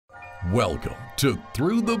Welcome to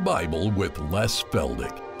Through the Bible with Les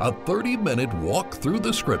Feldick, a 30-minute walk through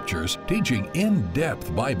the Scriptures teaching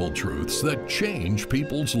in-depth Bible truths that change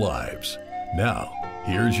people's lives. Now,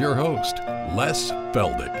 here's your host, Les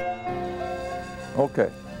Feldick.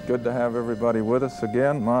 Okay, good to have everybody with us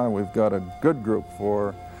again. We've got a good group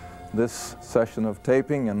for this session of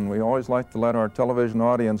taping, and we always like to let our television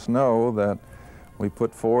audience know that we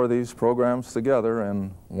put 4 of these programs together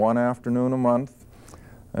in one afternoon a month.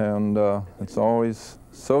 And it's always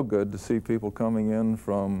so good to see people coming in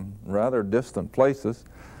from rather distant places,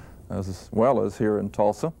 as well as here in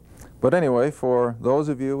Tulsa. But anyway, for those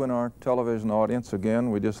of you in our television audience,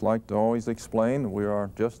 again, we just like to always explain we are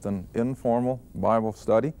just an informal Bible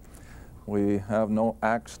study. We have no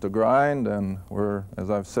axe to grind, and we're, as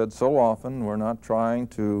I've said so often, we're not trying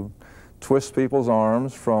to twist people's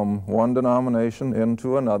arms from one denomination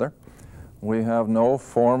into another. We have no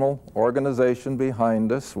formal organization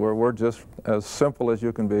behind us where we're just as simple as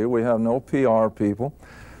you can be. We have no PR people.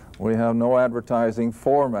 We have no advertising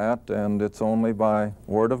format, and it's only by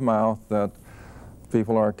word of mouth that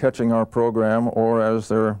people are catching our program or as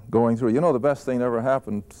they're going through. You know, the best thing that ever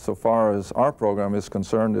happened so far as our program is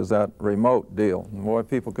concerned is that remote deal. Boy,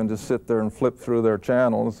 people can just sit there and flip through their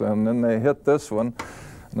channels, and then they hit this one.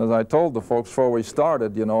 And as I told the folks before we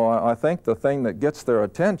started, you know, I think the thing that gets their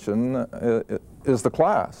attention is the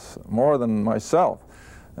class, more than myself.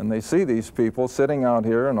 And they see these people sitting out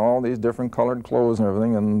here in all these different colored clothes and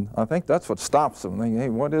everything, and I think that's what stops them. They think, hey,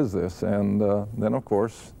 what is this? And then, of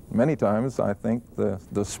course, many times I think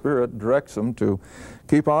the Spirit directs them to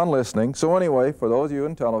keep on listening. So anyway, for those of you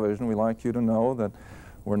in television, we like you to know that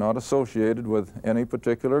we're not associated with any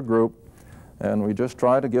particular group. And we just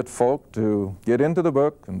try to get folk to get into the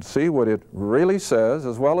book and see what it really says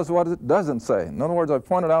as well as what it doesn't say. In other words, I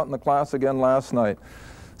pointed out in the class again last night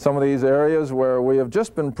some of these areas where we have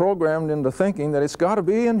just been programmed into thinking that it's got to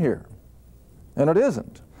be in here, and it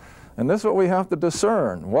isn't. And this is what we have to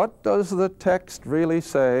discern. What does the text really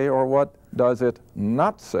say, or what does it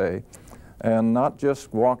not say, and not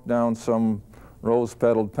just walk down some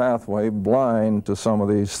rose-petaled pathway blind to some of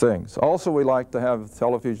these things. Also, we like to have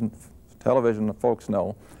television folks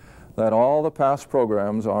know that all the past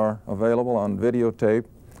programs are available on videotape,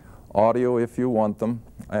 audio if you want them,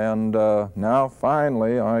 and now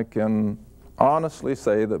finally I can honestly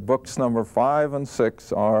say that books number 5 and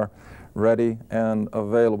 6 are ready and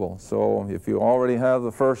available. So if you already have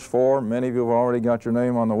the first 4, many of you have already got your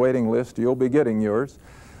name on the waiting list, you'll be getting yours.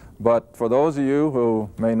 But for those of you who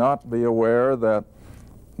may not be aware that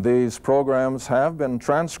these programs have been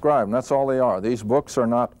transcribed, and that's all they are. These books are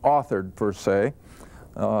not authored per se.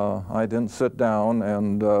 I didn't sit down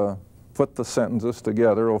and put the sentences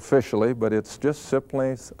together officially, but it's just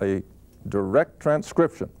simply a direct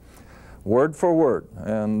transcription, word for word.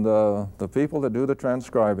 And the people that do the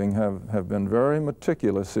transcribing have been very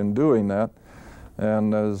meticulous in doing that.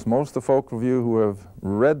 And as most of the folk of you who have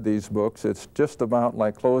read these books, it's just about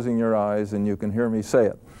like closing your eyes and you can hear me say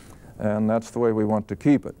it. And that's the way we want to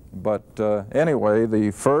keep it. But anyway, the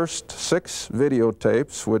first 6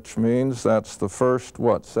 videotapes, which means that's the first,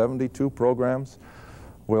 72 programs,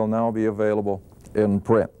 will now be available in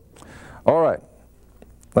print. All right,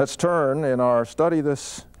 let's turn in our study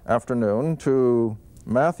this afternoon to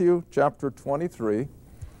Matthew chapter 23.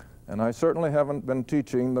 And I certainly haven't been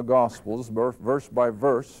teaching the Gospels verse by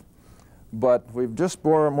verse, but we've just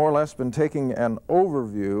more or less been taking an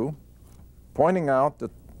overview, pointing out that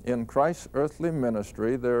in Christ's earthly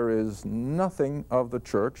ministry, there is nothing of the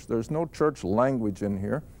church. There's no church language in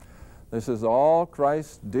here. This is all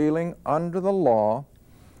Christ dealing under the law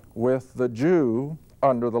with the Jew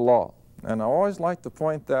under the law. And I always like to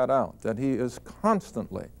point that out, that he is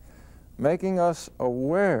constantly making us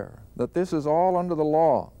aware that this is all under the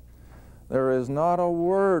law. There is not a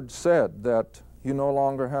word said that you no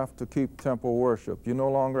longer have to keep temple worship. You no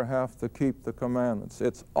longer have to keep the commandments.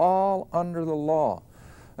 It's all under the law.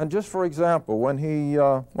 And just for example, when he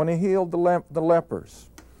healed the lepers,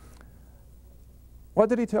 what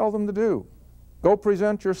did he tell them to do? Go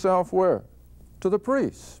present yourself where? To the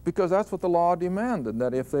priests, because that's what the law demanded,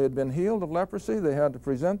 that if they had been healed of leprosy, they had to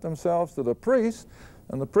present themselves to the priest,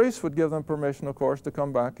 and the priest would give them permission, of course, to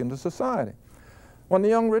come back into society. When the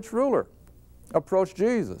young rich ruler approached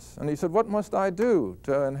Jesus, and he said, what must I do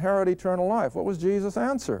to inherit eternal life? What was Jesus'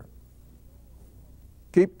 answer?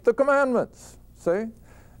 Keep the commandments, see?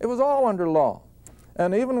 It was all under law.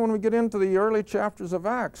 And even when we get into the early chapters of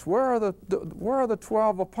Acts, where are the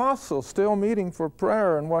 12 apostles still meeting for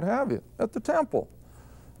prayer and what have you? At the temple.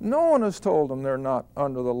 No one has told them they're not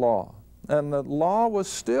under the law. And the law was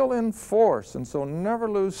still in force, and so never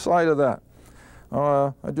lose sight of that.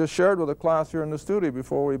 I just shared with a class here in the studio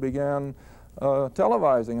before we began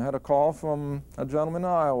televising. I had a call from a gentleman in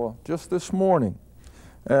Iowa just this morning.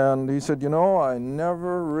 And he said, you know, I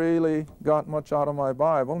never really got much out of my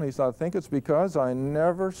Bible. And he said, I think it's because I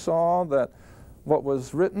never saw that what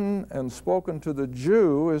was written and spoken to the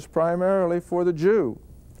Jew is primarily for the Jew.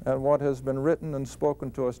 And what has been written and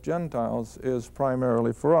spoken to us Gentiles is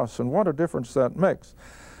primarily for us. And what a difference that makes.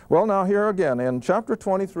 Well, now here again, in chapter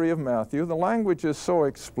 23 of Matthew, the language is so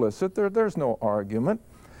explicit, there's no argument.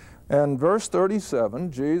 And verse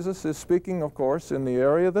 37, Jesus is speaking, of course, in the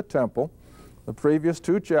area of the temple. The previous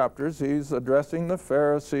two chapters, he's addressing the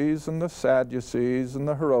Pharisees and the Sadducees and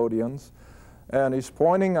the Herodians. And he's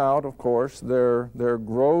pointing out, of course, their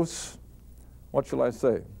gross, what shall I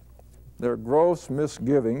say, their gross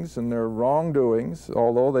misgivings and their wrongdoings,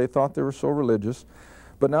 although they thought they were so religious.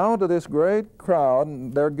 But now to this great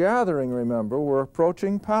crowd, they're gathering, remember, we're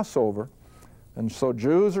approaching Passover. And so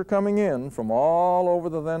Jews are coming in from all over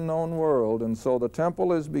the then known world. And so the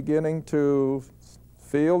temple is beginning to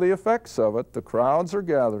feel the effects of it. The crowds are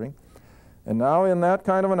gathering. And now in that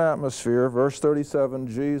kind of an atmosphere, verse 37,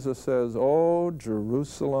 Jesus says, "Oh,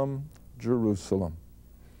 Jerusalem, Jerusalem."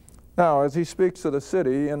 Now, as he speaks to the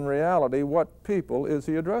city, in reality, what people is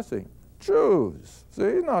he addressing? Jews.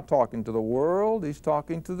 See, he's not talking to the world, he's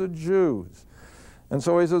talking to the Jews. And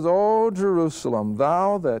so he says, "Oh, Jerusalem,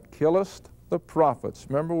 thou that killest the prophets."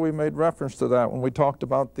 Remember, we made reference to that when we talked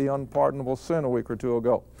about the unpardonable sin a week or two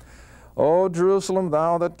ago. "O Jerusalem,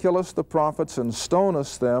 thou that killest the prophets and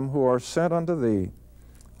stonest them who are sent unto thee,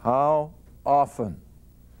 how often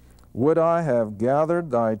would I have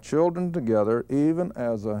gathered thy children together, even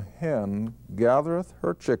as a hen gathereth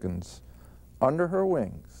her chickens under her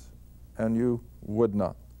wings, and you would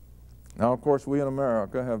not." Now, of course, we in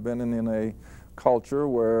America have been in a culture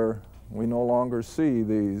where we no longer see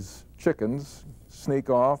these chickens sneak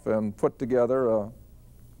off and put together a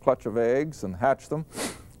clutch of eggs and hatch them,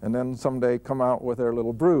 and then someday come out with their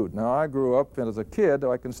little brood. Now, I grew up, and as a kid,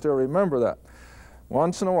 I can still remember that.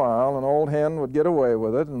 Once in a while, an old hen would get away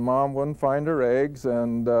with it, and Mom wouldn't find her eggs,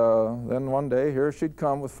 and then one day, here she'd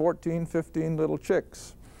come with 14, 15 little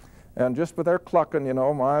chicks. And just with their clucking, you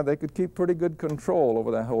know, they could keep pretty good control over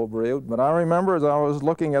that whole brood. But I remember as I was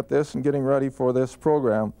looking at this and getting ready for this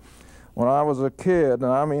program, when I was a kid,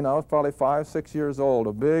 and I mean I was probably 5, 6 years old,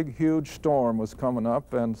 a big, huge storm was coming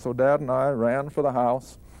up, and so Dad and I ran for the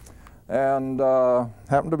house. And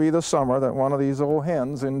happened to be the summer that one of these old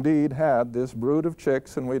hens indeed had this brood of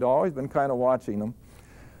chicks, and we'd always been kind of watching them.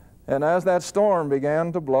 And as that storm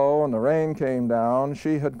began to blow and the rain came down,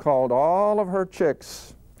 she had called all of her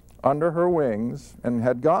chicks under her wings and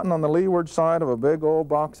had gotten on the leeward side of a big old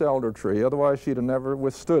box elder tree. Otherwise, she'd have never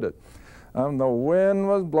withstood it. The wind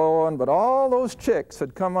was blowing, but all those chicks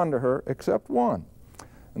had come under her except one.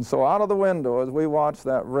 And so out of the window, as we watched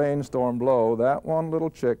that rainstorm blow, that one little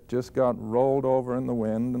chick just got rolled over in the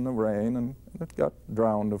wind and the rain, and it got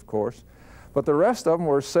drowned, of course. But the rest of them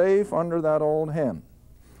were safe under that old hen.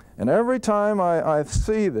 And every time I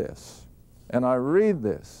see this and I read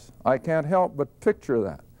this, I can't help but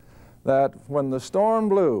picture that when the storm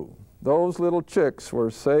blew, those little chicks were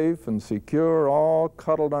safe and secure, all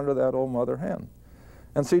cuddled under that old mother hen.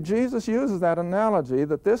 And see, Jesus uses that analogy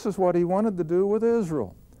that this is what he wanted to do with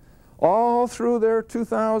Israel. All through their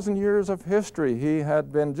 2,000 years of history, he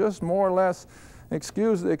had been just more or less,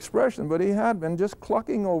 excuse the expression, but he had been just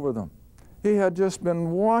clucking over them. He had just been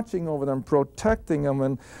watching over them, protecting them,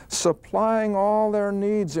 and supplying all their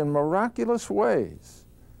needs in miraculous ways.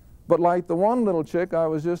 But like the one little chick I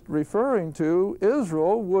was just referring to,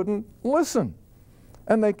 Israel wouldn't listen.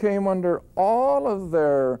 And they came under all of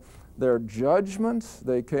their judgments,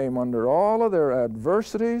 they came under all of their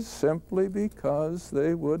adversities simply because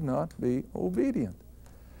they would not be obedient.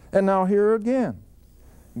 And now here again,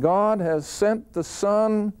 God has sent the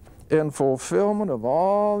Son in fulfillment of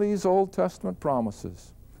all these Old Testament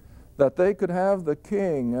promises, that they could have the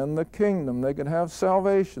King and the kingdom, they could have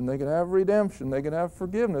salvation, they could have redemption, they could have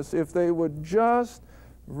forgiveness if they would just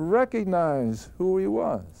recognize who he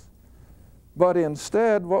was. But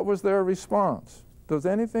instead, what was their response? Does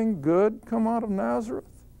anything good come out of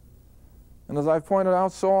Nazareth? And as I've pointed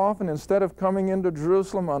out so often, instead of coming into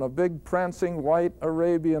Jerusalem on a big prancing white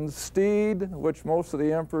Arabian steed, which most of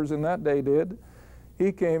the emperors in that day did,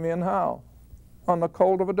 he came in how? On the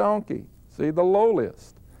colt of a donkey. See, the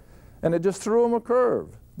lowliest. And it just threw him a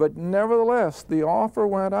curve. But nevertheless, the offer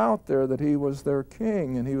went out there that he was their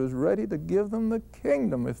king, and he was ready to give them the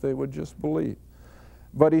kingdom if they would just believe.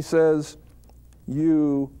 But he says,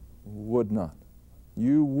 you would not.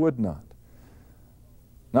 You would not.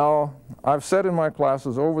 Now, I've said in my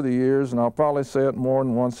classes over the years, and I'll probably say it more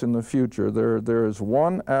than once in the future, there is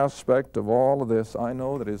one aspect of all of this I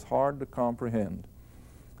know that is hard to comprehend,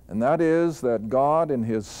 and that is that God in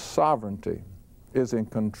His sovereignty is in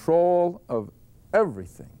control of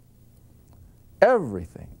everything,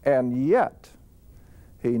 everything, and yet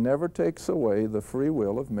He never takes away the free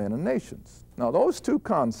will of men and nations. Now, those two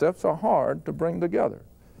concepts are hard to bring together,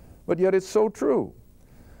 but yet it's so true.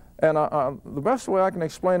 And the best way I can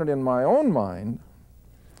explain it in my own mind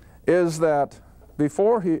is that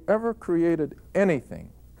before He ever created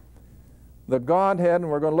anything, the Godhead,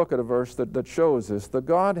 and we're going to look at a verse that shows this, the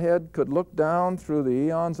Godhead could look down through the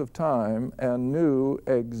eons of time and knew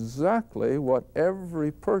exactly what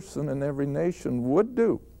every person in every nation would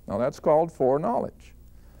do. Now that's called foreknowledge.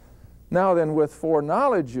 Now then, with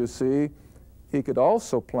foreknowledge, you see, He could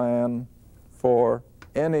also plan for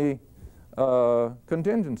any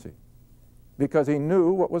contingency, because He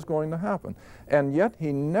knew what was going to happen. And yet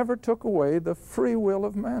He never took away the free will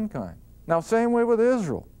of mankind. Now, same way with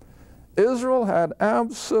Israel. Israel had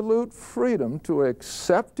absolute freedom to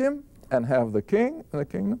accept Him and have the king and the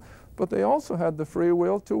kingdom, but they also had the free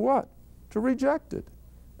will to what? To reject it.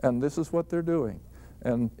 And this is what they're doing.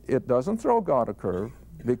 And it doesn't throw God a curve,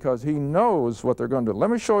 because He knows what they're going to do. Let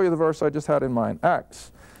me show you the verse I just had in mind,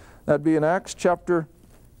 Acts. That'd be in Acts chapter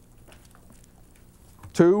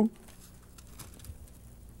 2.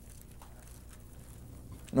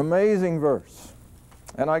 An amazing verse.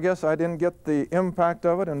 And I guess I didn't get the impact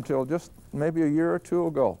of it until just maybe a year or two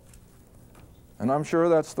ago. And I'm sure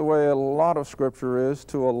that's the way a lot of Scripture is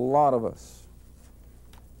to a lot of us.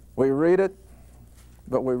 We read it,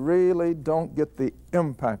 but we really don't get the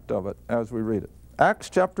impact of it as we read it. Acts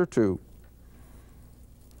chapter 2,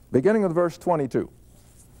 beginning with verse 22.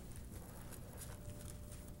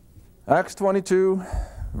 Acts 22,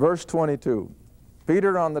 verse 22.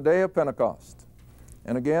 Peter on the day of Pentecost.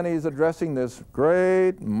 And again, he's addressing this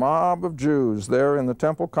great mob of Jews there in the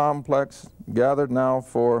temple complex, gathered now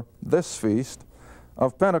for this feast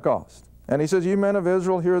of Pentecost. And he says, "Ye men of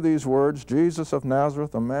Israel, hear these words. Jesus of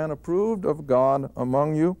Nazareth, a man approved of God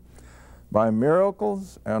among you by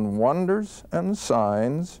miracles and wonders and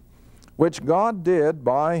signs, which God did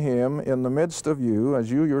by Him in the midst of you, as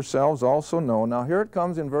you yourselves also know." Now here it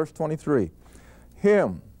comes in verse 23.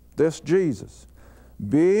 "Him," this Jesus,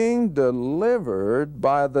 "being delivered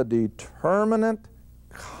by the determinate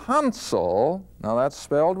counsel," now that's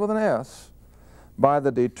spelled with an S, "by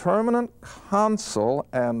the determinate counsel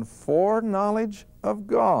and foreknowledge of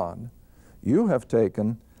God, you have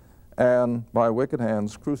taken and by wicked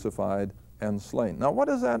hands crucified and slain." Now what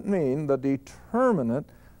does that mean, the determinate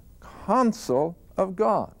counsel of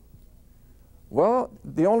God? Well,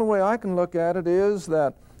 the only way I can look at it is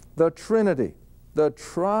that the Trinity, the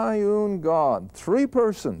triune God, three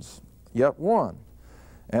persons, yet one,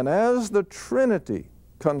 and as the Trinity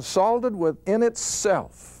consulted within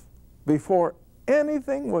itself before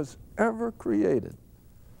anything was ever created,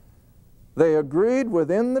 they agreed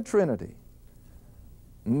within the Trinity,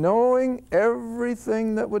 knowing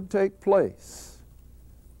everything that would take place,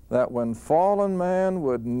 that when fallen man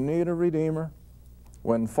would need a Redeemer,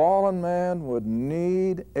 when fallen man would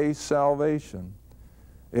need a salvation,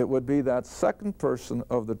 it would be that second person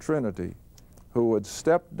of the Trinity who would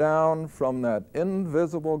step down from that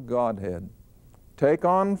invisible Godhead, take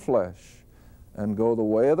on flesh, and go the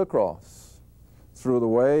way of the cross, through the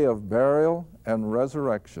way of burial and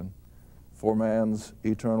resurrection for man's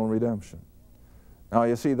eternal redemption. Now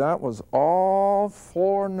you see, that was all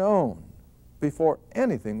foreknown before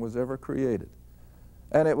anything was ever created.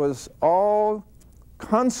 And it was all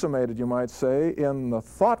consummated, you might say, in the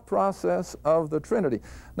thought process of the Trinity.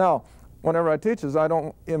 Now, whenever I teach this, I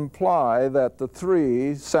don't imply that the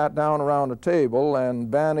three sat down around a table and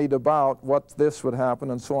bandied about what this would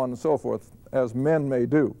happen and so on and so forth, as men may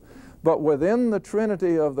do. But within the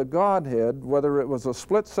Trinity of the Godhead, whether it was a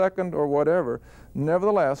split second or whatever,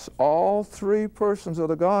 nevertheless, all three persons of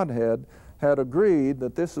the Godhead had agreed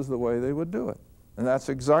that this is the way they would do it. And that's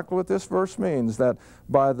exactly what this verse means, that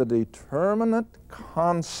by the determinate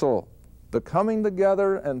counsel, the coming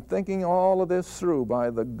together and thinking all of this through by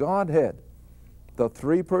the Godhead, the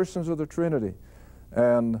three persons of the Trinity,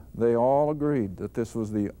 and they all agreed that this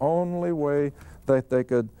was the only way that they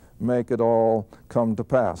could make it all come to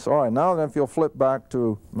pass. All right, now then, if you'll flip back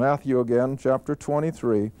to Matthew again, chapter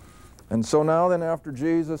 23. And so now then, after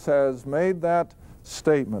Jesus has made that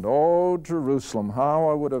statement, "O Jerusalem, how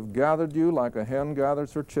I would have gathered you like a hen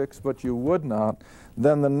gathers her chicks, but you would not,"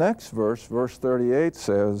 then the next verse, verse 38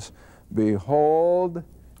 says, "Behold,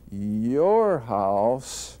 your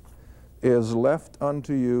house is left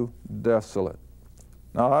unto you desolate."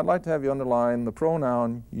 Now, I'd like to have you underline the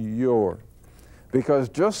pronoun your. Because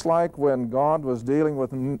just like when God was dealing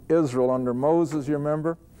with Israel under Moses, you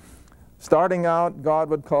remember, starting out, God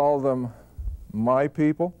would call them my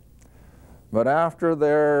people. But after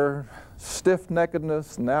their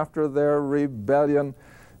stiff-neckedness and after their rebellion,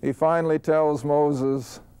 he finally tells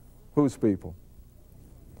Moses, whose people?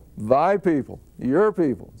 Thy people, your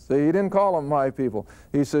people. See, he didn't call them my people.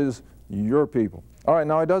 He says, your people. All right,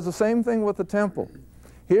 now he does the same thing with the temple.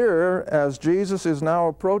 Here, as Jesus is now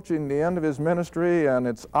approaching the end of his ministry and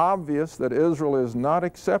it's obvious that Israel is not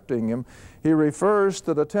accepting him, he refers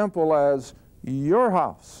to the temple as your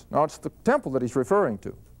house. Now, it's the temple that he's referring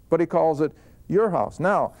to, but he calls it your house.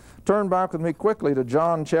 Now, turn back with me quickly to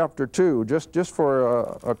John chapter 2, just for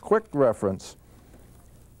a quick reference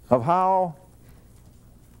of how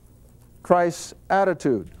Christ's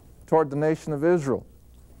attitude toward the nation of Israel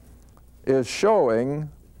is showing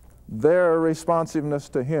their responsiveness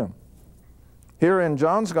to him. Here in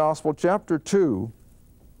John's Gospel, chapter 2,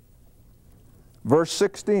 verse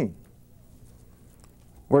 16,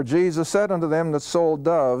 where Jesus said unto them that sold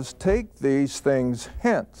doves, take these things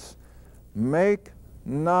hence, make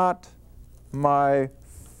not my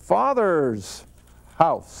Father's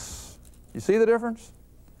house. You see the difference?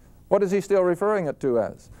 What is he still referring it to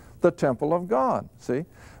as? The temple of God, see?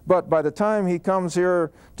 But by the time he comes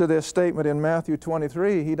here to this statement in Matthew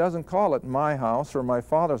 23, he doesn't call it my house or my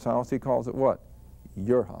Father's house. He calls it what?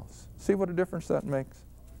 Your house. See what a difference that makes?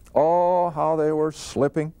 Oh, how they were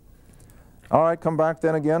slipping. All right, come back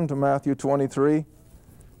then again to Matthew 23.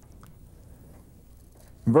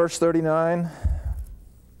 Verse 39.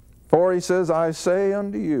 For he says, I say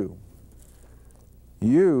unto you,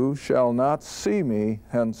 you shall not see me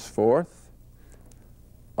henceforth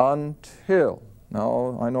until.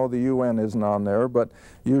 Now, I know the UN isn't on there, but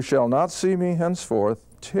you shall not see me henceforth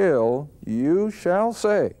till you shall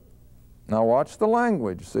say. Now watch the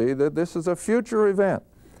language, see, that this is a future event.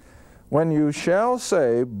 When you shall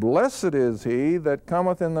say, blessed is he that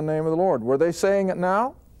cometh in the name of the Lord. Were they saying it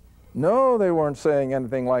now? No, they weren't saying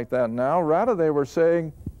anything like that now. Rather, they were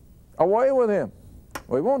saying, away with him.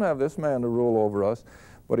 We won't have this man to rule over us.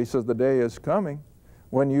 But he says, the day is coming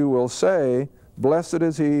when you will say, blessed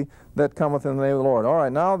is he that cometh in the name of the Lord. All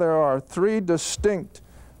right, now there are three distinct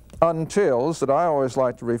untils that I always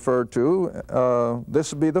like to refer to.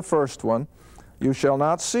 This would be the first one. You shall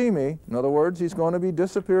not see me. In other words, he's going to be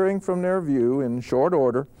disappearing from their view in short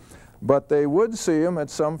order, but they would see him at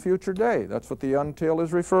some future day. That's what the until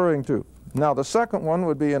is referring to. Now, the second one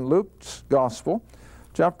would be in Luke's Gospel,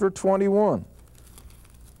 chapter 21,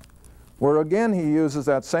 where again he uses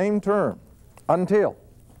that same term, until.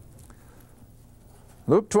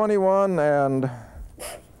 Luke 21, and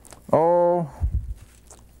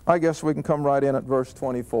I guess we can come right in at verse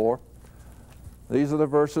 24. These are the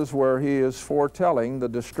verses where he is foretelling the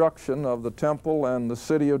destruction of the temple and the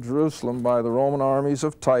city of Jerusalem by the Roman armies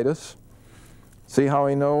of Titus. See how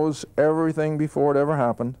he knows everything before it ever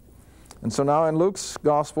happened. And so now in Luke's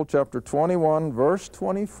Gospel, chapter 21, verse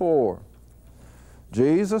 24,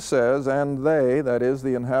 Jesus says, and they, that is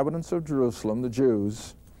the inhabitants of Jerusalem, the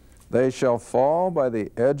Jews, they shall fall by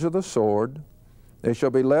the edge of the sword. They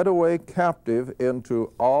shall be led away captive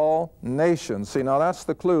into all nations. See, now that's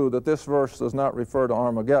the clue that this verse does not refer to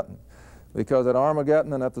Armageddon. Because at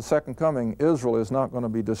Armageddon and at the second coming, Israel is not going to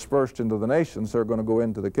be dispersed into the nations. They're going to go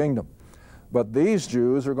into the kingdom. But these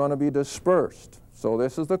Jews are going to be dispersed. So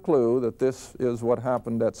this is the clue that this is what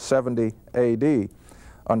happened at 70 A.D.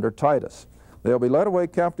 under Titus. They'll be led away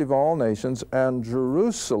captive all nations, and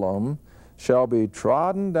Jerusalem shall be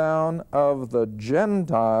trodden down of the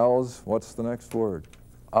Gentiles. What's the next word?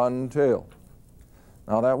 Until.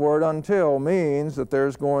 Now that word until means that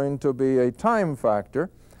there's going to be a time factor,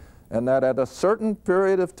 and that at a certain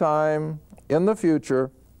period of time in the future,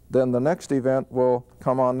 then the next event will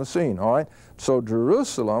come on the scene, all right? So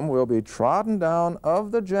Jerusalem will be trodden down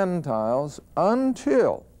of the Gentiles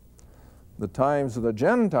until the times of the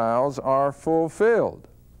Gentiles are fulfilled,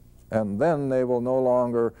 and then they will no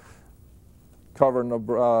longer cover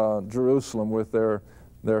Jerusalem with their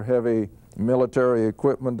heavy military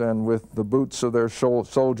equipment and with the boots of their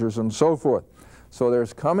soldiers and so forth. So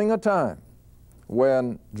there's coming a time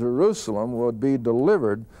when Jerusalem would be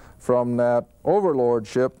delivered from that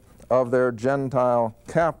overlordship of their Gentile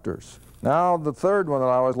captors. Now the third one that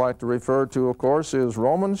I always like to refer to, of course, is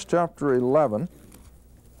Romans chapter 11.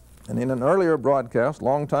 And in an earlier broadcast, a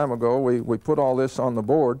long time ago, we put all this on the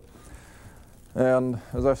board. And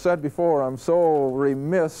as I've said before, I'm so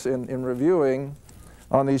remiss in reviewing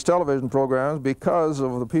on these television programs because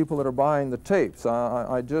of the people that are buying the tapes.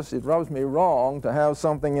 It rubs me wrong to have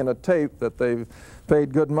something in a tape that they've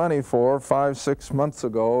paid good money for 5, 6 months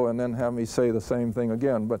ago and then have me say the same thing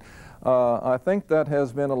again. But I think that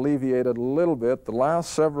has been alleviated a little bit. The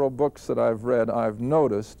last several books that I've read, I've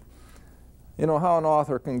noticed, you know, how an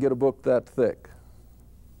author can get a book that thick.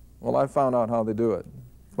 Well, I found out how they do it,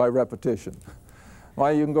 by repetition.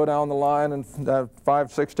 Why, you can go down the line and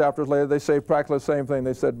 5, 6 chapters later they say practically the same thing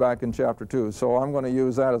they said back in chapter 2. So I'm going to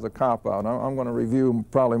use that as a cop-out. I'm going to review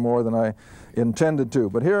probably more than I intended to.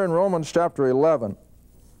 But here in Romans chapter 11,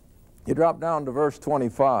 you drop down to verse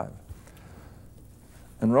 25.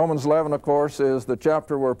 And Romans 11, of course, is the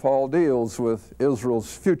chapter where Paul deals with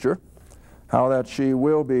Israel's future, how that she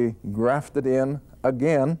will be grafted in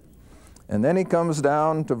again. And then he comes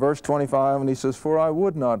down to verse 25 and he says, "For I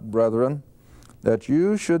would not, brethren, that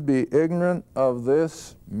you should be ignorant of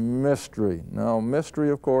this mystery." Now, mystery,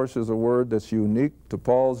 of course, is a word that's unique to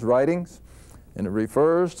Paul's writings, and it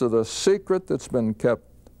refers to the secret that's been kept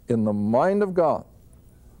in the mind of God.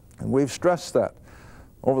 And we've stressed that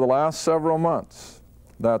over the last several months,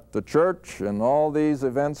 that the church and all these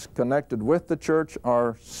events connected with the church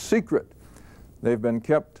are secret. They've been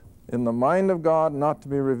kept in the mind of God, not to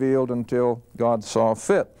be revealed until God saw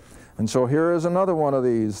fit. And so here is another one of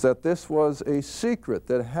these, that this was a secret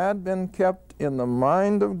that had been kept in the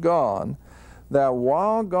mind of God, that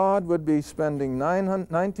while God would be spending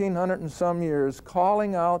 1900 and some years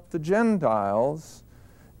calling out the Gentiles,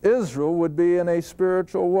 Israel would be in a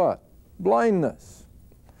spiritual what? Blindness.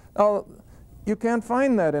 Now, you can't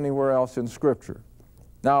find that anywhere else in Scripture.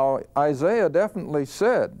 Now, Isaiah definitely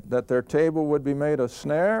said that their table would be made a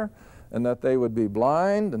snare, and that they would be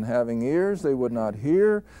blind and having ears they would not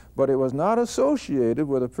hear, but it was not associated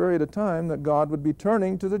with a period of time that God would be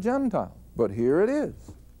turning to the Gentile. But here it is.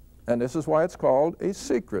 And this is why it's called a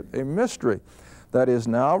secret, a mystery that is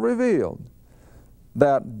now revealed,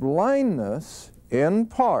 that blindness in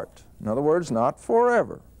part, in other words, not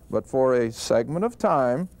forever, but for a segment of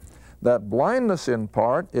time, that blindness in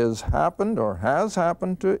part is happened or has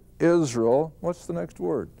happened to Israel. What's the next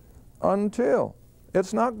word? Until.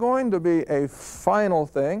 It's not going to be a final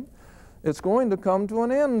thing. It's going to come to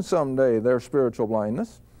an end someday, their spiritual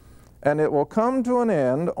blindness. And it will come to an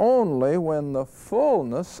end only when the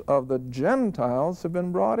fullness of the Gentiles have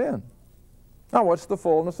been brought in. Now, what's the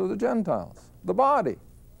fullness of the Gentiles? The body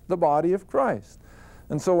of Christ.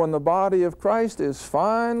 And so when the body of Christ is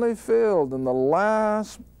finally filled and the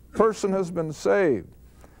last person has been saved,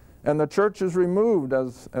 and the church is removed,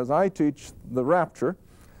 as I teach the rapture,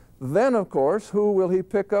 then, of course, who will he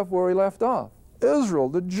pick up where he left off? Israel,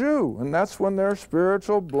 the Jew. And that's when their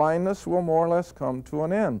spiritual blindness will more or less come to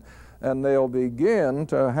an end. And they'll begin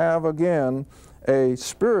to have again a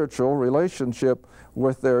spiritual relationship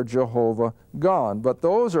with their Jehovah God. But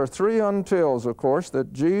those are 3 untils, of course,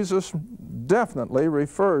 that Jesus definitely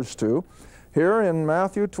refers to. Here in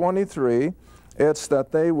Matthew 23, it's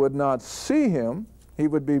that they would not see him. He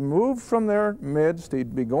would be moved from their midst.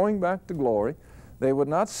 He'd be going back to glory. They would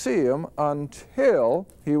not see him until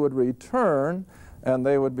he would return, and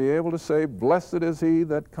they would be able to say, "Blessed is he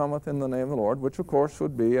that cometh in the name of the Lord," which of course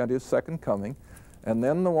would be at his second coming. And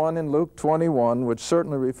then the one in Luke 21, which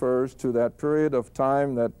certainly refers to that period of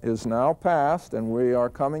time that is now past and we are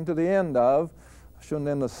coming to the end of. I shouldn't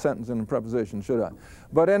end the sentence in a preposition, should I?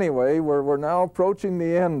 But anyway, we're now approaching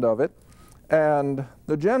the end of it. And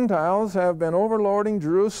the Gentiles have been overlording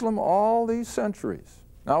Jerusalem all these centuries.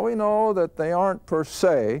 Now we know that they aren't per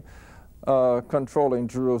se controlling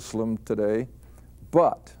Jerusalem today,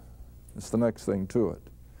 but it's the next thing to it.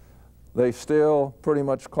 They still pretty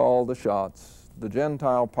much call the shots. The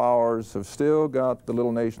Gentile powers have still got the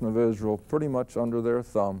little nation of Israel pretty much under their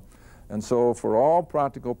thumb. And so for all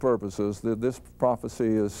practical purposes, this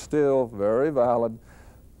prophecy is still very valid.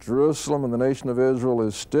 Jerusalem and the nation of Israel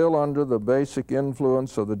is still under the basic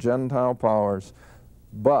influence of the Gentile powers,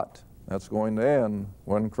 but that's going to end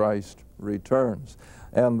when Christ returns.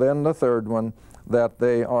 And then the third one, that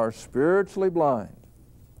they are spiritually blind.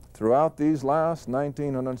 Throughout these last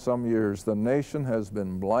 1900 some years, the nation has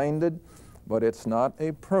been blinded, but it's not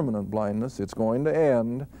a permanent blindness. It's going to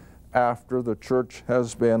end after the church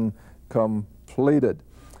has been completed.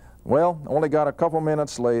 Well, only got a couple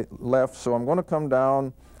minutes left, so I'm going to come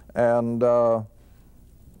down and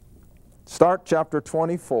start chapter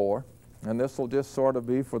 24. And this will just sort of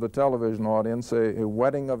be for the television audience, a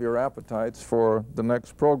whetting of your appetites for the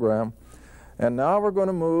next program. And now we're going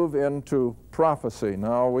to move into prophecy.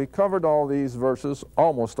 Now, we covered all these verses,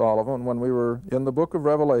 almost all of them, when we were in the book of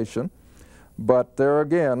Revelation. But there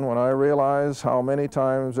again, when I realize how many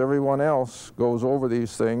times everyone else goes over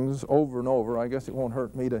these things over and over, I guess it won't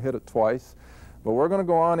hurt me to hit it twice. But we're going to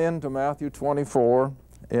go on into Matthew 24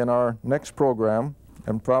 in our next program,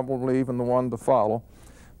 and probably even the one to follow,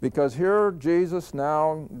 because here Jesus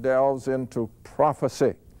now delves into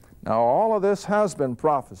prophecy. Now all of this has been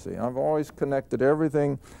prophecy. I've always connected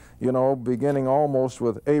everything, you know, beginning almost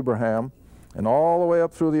with Abraham and all the way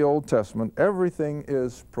up through the Old Testament. Everything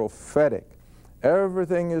is prophetic.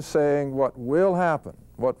 Everything is saying what will happen,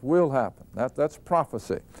 what will happen. That's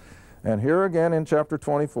prophecy. And here again in chapter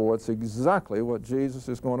 24, it's exactly what Jesus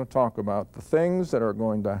is going to talk about, the things that are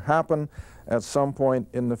going to happen at some point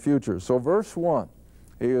in the future. So verse 1,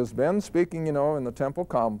 he has been speaking, you know, in the temple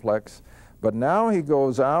complex, but now he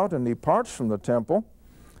goes out and departs from the temple,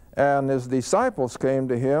 and his disciples came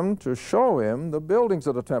to him to show him the buildings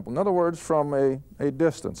of the temple. In other words, from a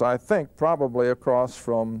distance, I think probably across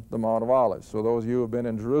from the Mount of Olives. So those of you who have been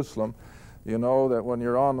in Jerusalem, you know that when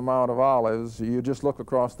you're on the Mount of Olives, you just look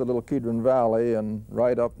across the little Kidron Valley, and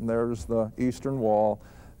right up and there's the eastern wall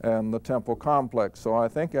and the temple complex. So I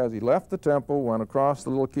think as he left the temple, went across the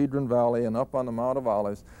little Kidron Valley and up on the Mount of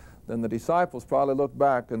Olives, then the disciples probably looked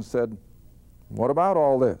back and said, what about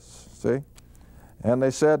all this? See? And they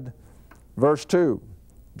said, verse 2,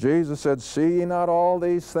 Jesus said, see ye not all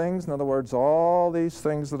these things? In other words, all these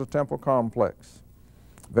things of the temple complex.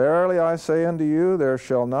 Verily I say unto you, there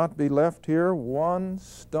shall not be left here one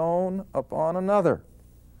stone upon another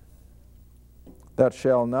that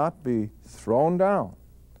shall not be thrown down.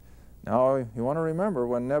 Now, you want to remember,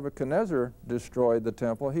 when Nebuchadnezzar destroyed the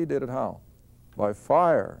temple, he did it how? By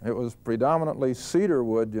fire. It was predominantly cedar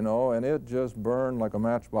wood, you know, and it just burned like a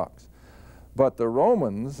matchbox. But the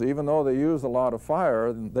Romans, even though they used a lot of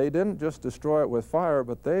fire, they didn't just destroy it with fire,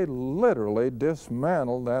 but they literally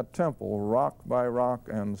dismantled that temple, rock by rock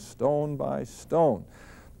and stone by stone.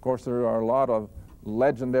 Of course, there are a lot of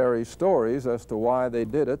legendary stories as to why they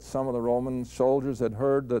did it. Some of the Roman soldiers had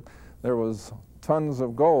heard that there was tons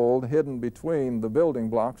of gold hidden between the building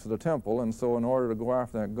blocks of the temple, and so in order to go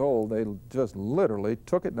after that gold, they just literally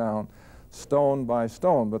took it down stone by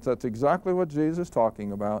stone. But that's exactly what Jesus is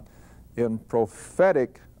talking about. In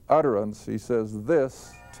prophetic utterance, he says,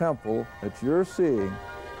 this temple that you're seeing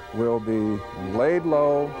will be laid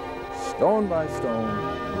low, stone by stone,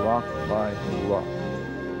 rock by rock.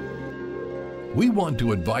 We want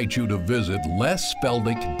to invite you to visit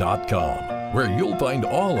lesfeldick.com, where you'll find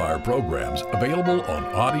all our programs available on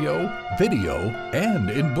audio, video, and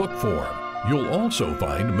in book form. You'll also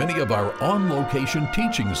find many of our on-location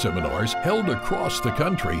teaching seminars held across the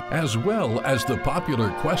country, as well as the popular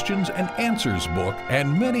Questions and Answers book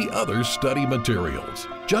and many other study materials.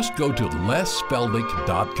 Just go to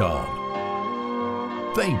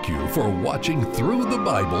lesfeldick.com. Thank you for watching Through the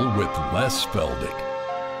Bible with Les Feldick.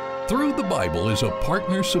 Through the Bible is a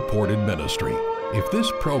partner-supported ministry. If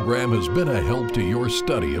this program has been a help to your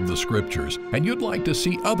study of the Scriptures and you'd like to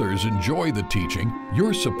see others enjoy the teaching,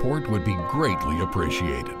 your support would be greatly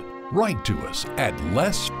appreciated. Write to us at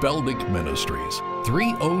Les Feldick Ministries,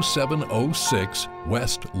 30706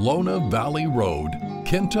 West Lona Valley Road,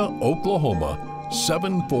 Kinta, Oklahoma,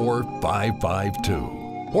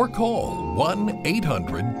 74552. Or call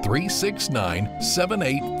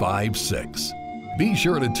 1-800-369-7856. Be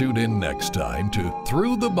sure to tune in next time to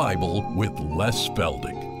Through the Bible with Les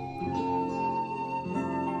Feldick.